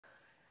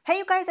Hey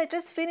you guys, I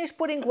just finished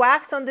putting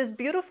wax on this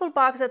beautiful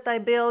box that I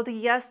built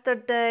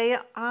yesterday.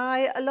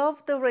 I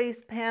love the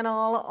raised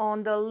panel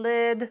on the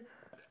lid.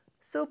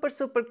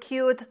 Super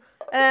cute.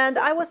 And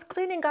I was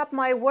cleaning up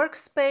my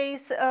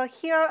workspace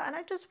here, and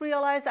I just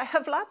realized I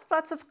have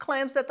lots of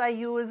clamps that I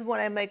use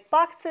when I make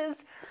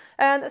boxes.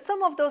 And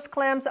some of those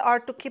clamps are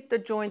to keep the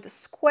joint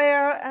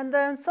square, and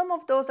then some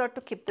of those are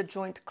to keep the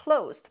joint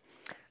closed.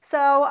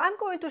 So I'm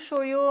going to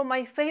show you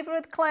my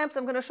favorite clamps.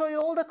 I'm going to show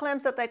you all the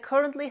clamps that I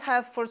currently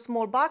have for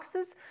small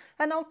boxes,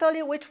 and I'll tell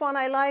you which one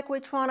I like,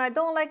 which one I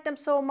don't like them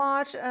so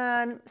much,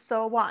 and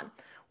so on.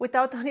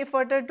 Without any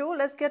further ado,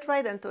 let's get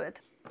right into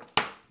it.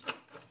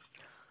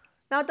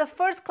 Now the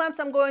first clamps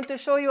I'm going to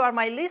show you are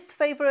my least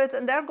favorite,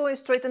 and they're going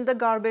straight in the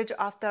garbage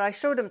after I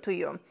show them to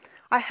you.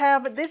 I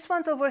have these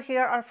ones over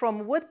here are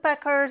from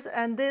Woodpeckers,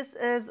 and this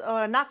is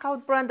a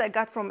knockout brand I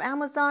got from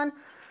Amazon.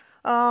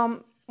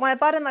 When I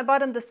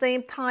bought them the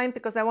same time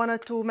because I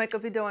wanted to make a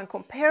video on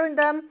comparing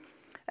them.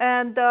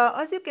 And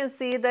as you can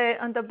see,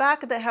 on the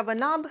back they have a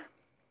knob.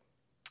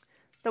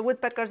 The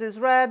Woodpeckers is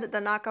red, the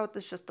knockout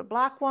is just a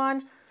black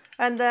one.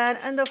 And then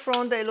in the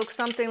front they look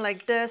something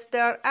like this.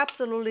 They're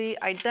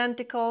absolutely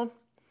identical,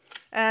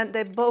 and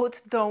they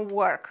both don't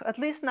work, at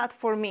least not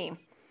for me.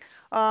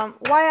 Why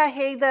I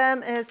hate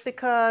them is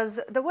because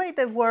the way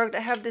they work,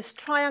 they have this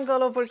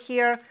triangle over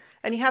here,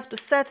 and you have to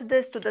set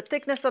this to the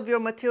thickness of your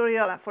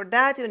material, and for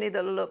that you need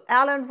a little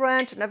Allen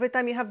wrench, and every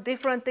time you have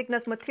different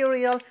thickness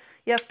material,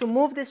 you have to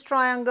move this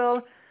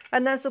triangle,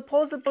 and then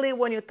supposedly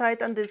when you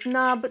tighten this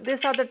knob,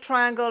 this other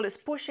triangle is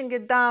pushing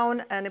it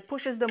down, and it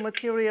pushes the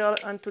material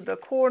into the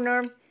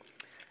corner.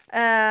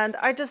 And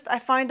I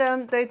find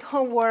them, they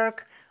don't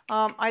work.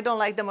 I don't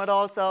like them at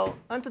all, so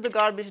into the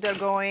garbage they're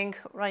going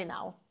right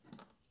now.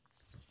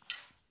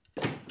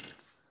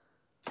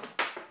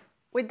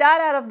 With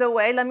that out of the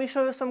way, let me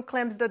show you some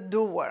clamps that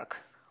do work.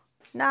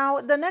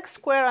 Now, the next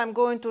square I'm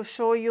going to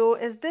show you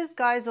is these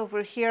guys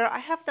over here. I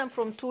have them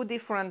from two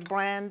different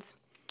brands,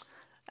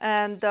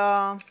 and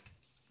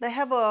they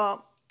have a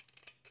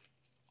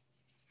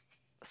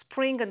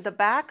spring in the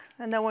back,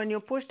 and then when you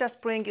push that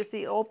spring, you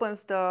see it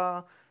opens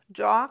the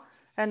jaw,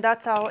 and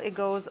that's how it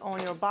goes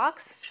on your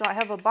box. So I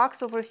have a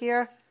box over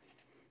here.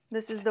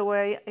 This is the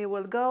way it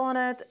will go on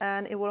it,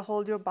 and it will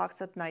hold your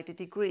box at 90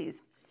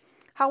 degrees.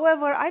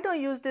 However, I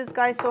don't use these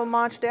guys so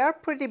much. They are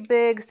pretty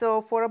big, so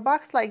for a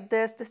box like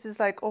this is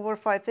like over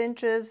 5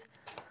 inches.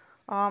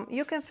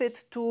 You can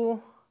fit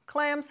 2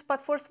 clamps, but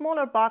for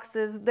smaller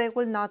boxes, they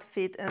will not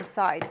fit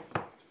inside.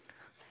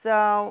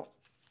 So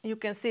you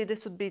can see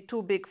this would be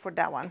too big for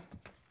that one.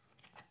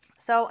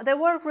 So they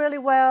work really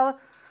well,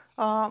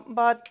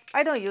 but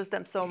I don't use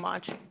them so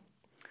much.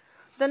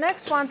 The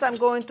next ones I'm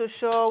going to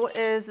show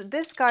is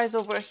these guys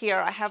over here.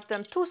 I have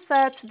them 2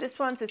 sets. This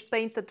one is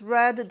painted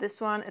red.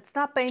 This one, it's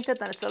not painted,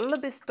 and it's a little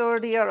bit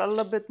sturdier, a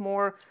little bit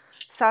more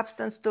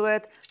substance to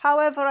it.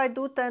 However, I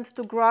do tend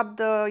to grab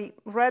the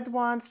red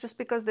ones just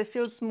because they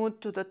feel smooth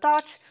to the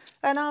touch,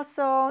 and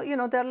also, you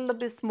know, they're a little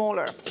bit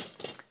smaller.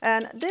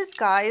 And these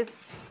guys,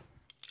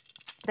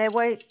 they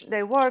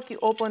work. You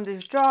open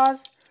these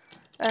jaws,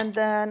 and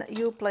then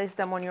you place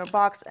them on your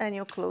box and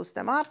you close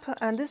them up,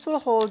 and this will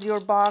hold your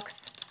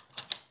box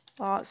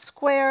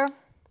square.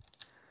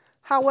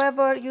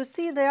 However, you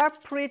see they are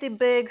pretty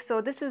big, so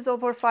this is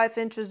over 5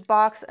 inches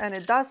box, and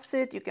it does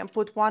fit. You can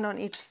put one on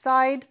each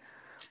side,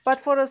 but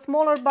for a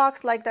smaller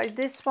box like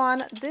this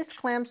one, these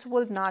clamps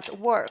will not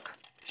work.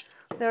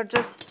 They're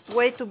just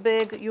way too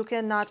big. You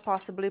cannot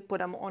possibly put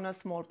them on a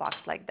small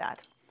box like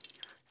that.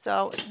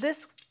 So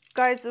this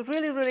guy is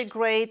really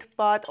great,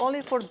 but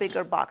only for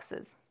bigger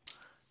boxes.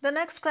 The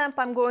next clamp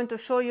I'm going to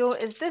show you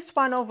is this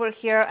one over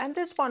here, and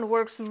this one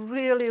works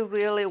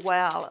really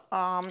well.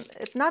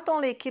 It not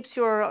only keeps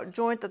your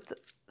joint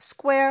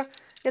square,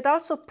 it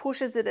also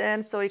pushes it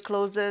in so it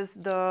closes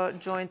the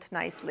joint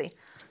nicely.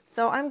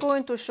 So I'm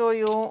going to show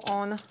you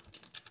on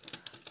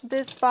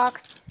this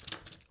box.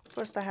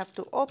 First I have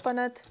to open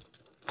it.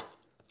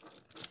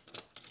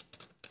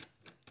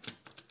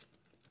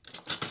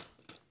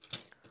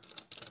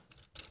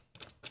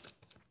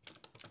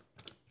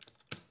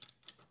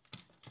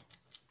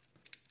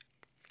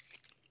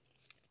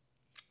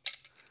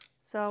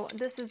 So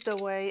this is the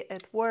way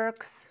it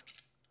works.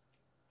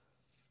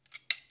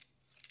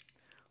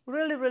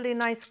 Really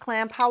nice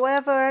clamp.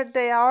 However,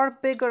 they are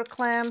bigger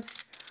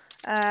clamps,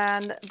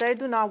 and they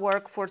do not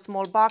work for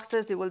small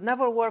boxes. It will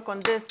never work on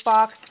this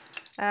box,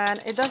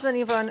 and it doesn't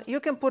even, you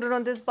can put it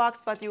on this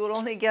box, but you will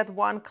only get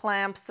 1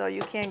 clamp, so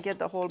you can't get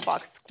the whole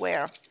box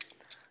square.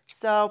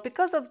 So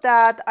because of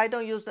that, I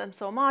don't use them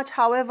so much.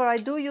 However, I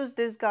do use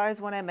these guys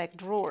when I make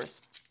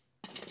drawers.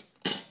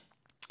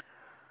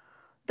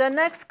 The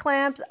next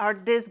clamps are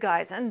these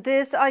guys, and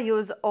this I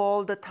use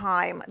all the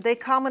time. They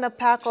come in a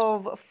pack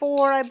of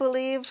 4, I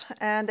believe,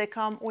 and they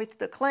come with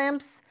the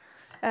clamps,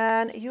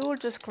 and you'll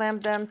just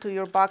clamp them to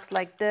your box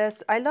like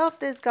this. I love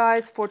these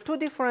guys for 2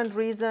 different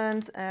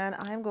reasons, and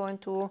I'm going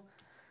to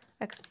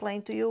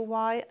explain to you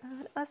why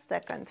in a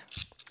second.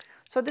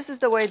 So this is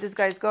the way these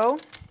guys go.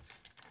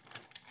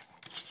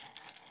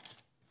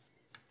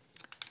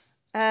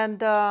 And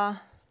they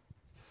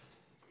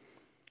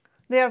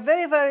are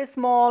very, very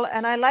small,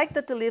 and I like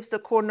that it leaves the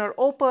corner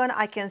open.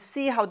 I can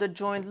see how the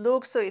joint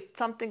looks, so if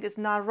something is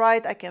not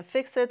right, I can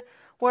fix it.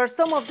 Where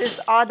some of these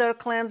other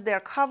clamps, they are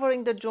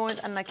covering the joint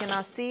and I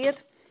cannot see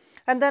it.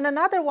 And then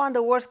another one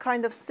that works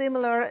kind of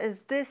similar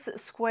is this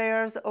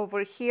squares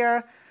over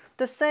here.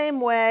 The same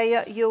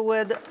way you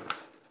would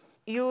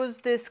use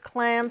these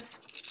clamps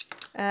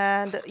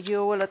and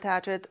you will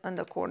attach it in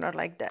the corner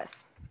like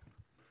this.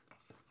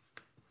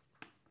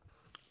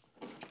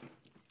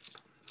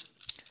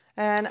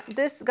 And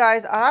these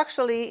guys are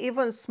actually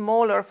even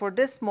smaller. For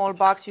this small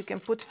box, you can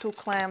put 2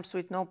 clamps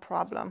with no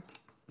problem.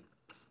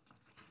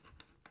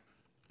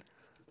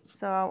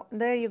 So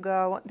there you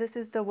go. This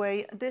is the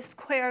way these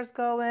squares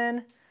go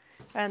in,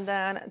 and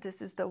then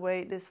this is the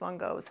way this one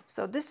goes.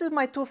 So this is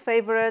my 2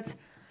 favorites.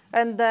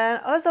 And then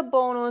as a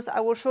bonus, I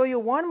will show you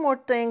one more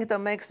thing that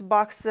makes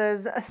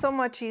boxes so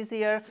much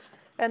easier,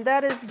 and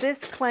that is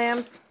these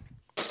clamps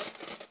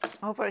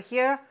over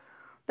here.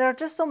 They're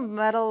just some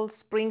metal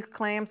spring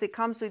clamps. It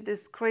comes with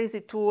this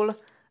crazy tool,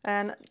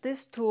 and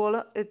this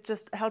tool, it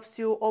just helps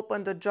you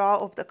open the jaw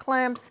of the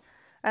clamps,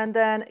 and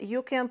then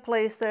you can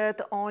place it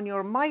on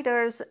your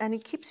miters and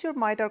it keeps your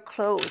miter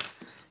closed.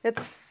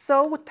 It's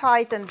so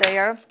tight in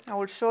there. I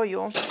will show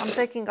you. I'm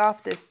taking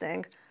off this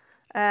thing,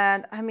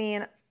 and I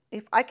mean,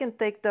 if I can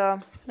take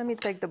the, let me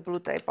take the blue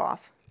tape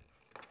off.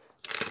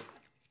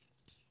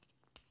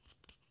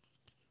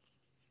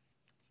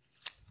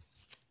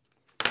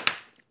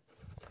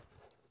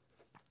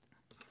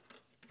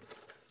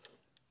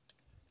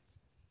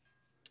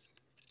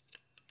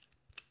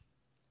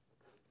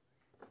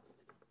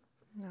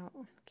 No,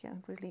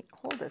 can't really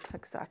hold it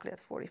exactly at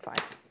 45.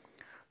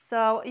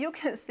 So you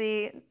can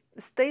see it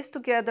stays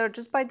together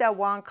just by that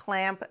one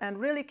clamp and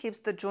really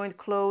keeps the joint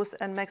closed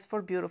and makes for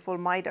beautiful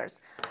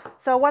miters.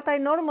 So what I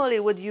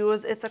normally would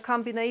use, it's a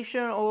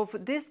combination of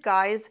these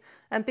guys,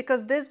 and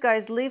because these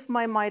guys leave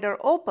my miter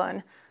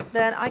open,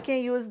 then I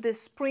can use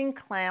this spring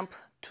clamp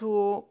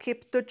to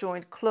keep the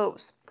joint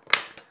closed.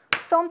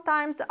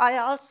 Sometimes I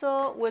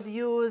also would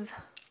use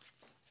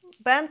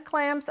band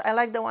clamps. I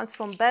like the ones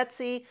from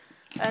Betsy.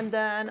 And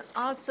then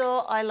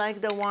also I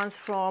like the ones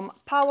from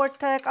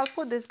PowerTech. I'll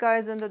put these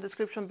guys in the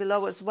description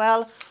below as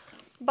well.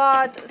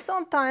 But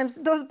sometimes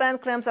those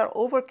band clamps are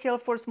overkill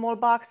for small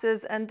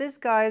boxes, and these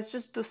guys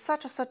just do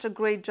such a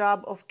great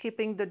job of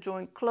keeping the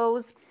joint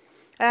closed.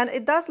 And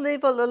it does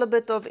leave a little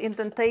bit of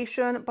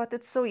indentation, but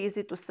it's so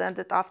easy to sand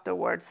it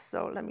afterwards.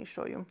 So let me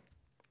show you.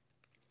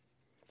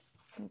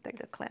 Let me take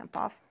the clamp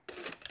off.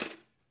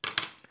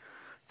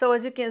 So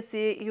as you can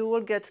see, you will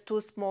get 2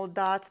 small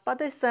dots, but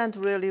they sand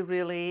really,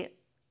 really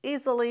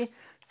easily,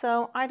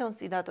 so I don't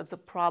see that as a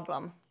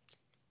problem.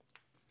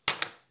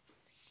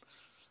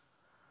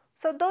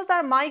 So those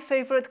are my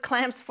favorite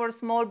clamps for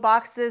small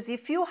boxes.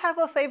 If you have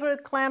a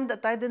favorite clamp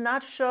that I did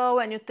not show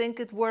and you think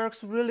it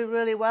works really,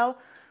 really well,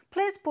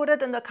 please put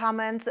it in the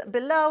comments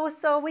below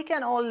so we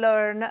can all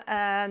learn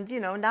and, you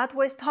know, not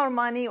waste our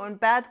money on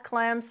bad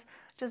clamps,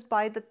 just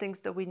buy the things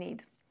that we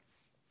need.